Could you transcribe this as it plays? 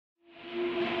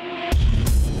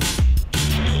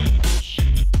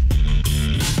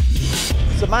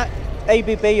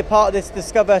ABB, you're part of this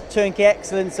Discover Turnkey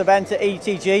Excellence event at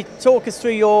ETG. Talk us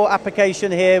through your application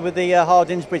here with the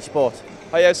Hardinge Bridgeport.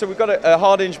 Oh yeah, so we've got a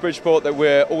Hardinge Bridgeport that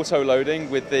we're auto-loading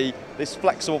with this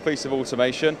flexible piece of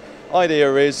automation.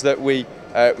 Idea is that we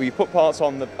put parts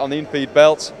on the in-feed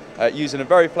belt using a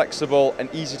very flexible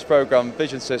and easy to program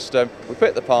vision system. We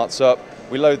pick the parts up,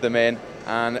 we load them in,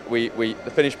 and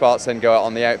the finished parts then go out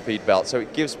on the outfeed belt. So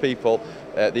it gives people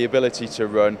the ability to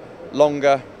run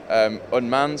longer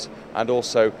unmanned, and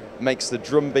also makes the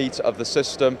drumbeat of the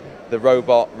system the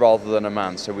robot rather than a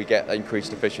man, so we get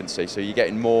increased efficiency, so you're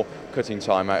getting more cutting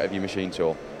time out of your machine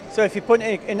tool. So if you put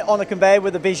it on a conveyor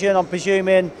with a vision, I'm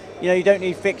presuming you don't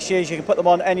need fixtures, you can put them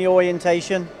on any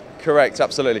orientation? Correct,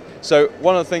 absolutely. So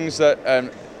one of the things that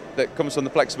that comes from the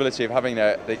flexibility of having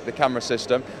the camera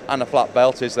system and a flat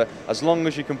belt is that as long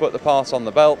as you can put the part on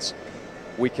the belt,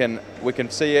 we can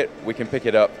see it, we can pick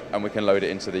it up, and we can load it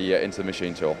into the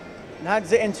machine tool. And how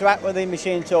does it interact with the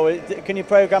machine tool? Can you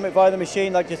program it via the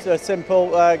machine, like just a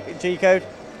simple G-code?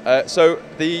 So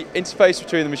the interface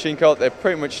between the machine code, they're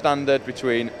pretty much standard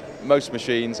between most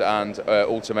machines and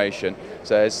automation.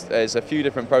 So there's a few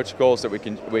different protocols that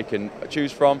we can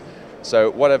choose from. So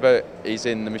whatever is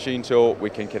in the machine tool, we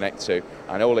can connect to,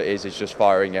 and all it is just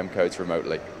firing M-codes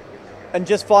remotely. And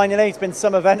just finally, it's been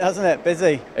some event, hasn't it?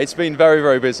 Busy? It's been very,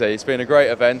 very busy. It's been a great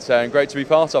event and great to be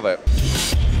part of it.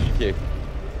 Thank you.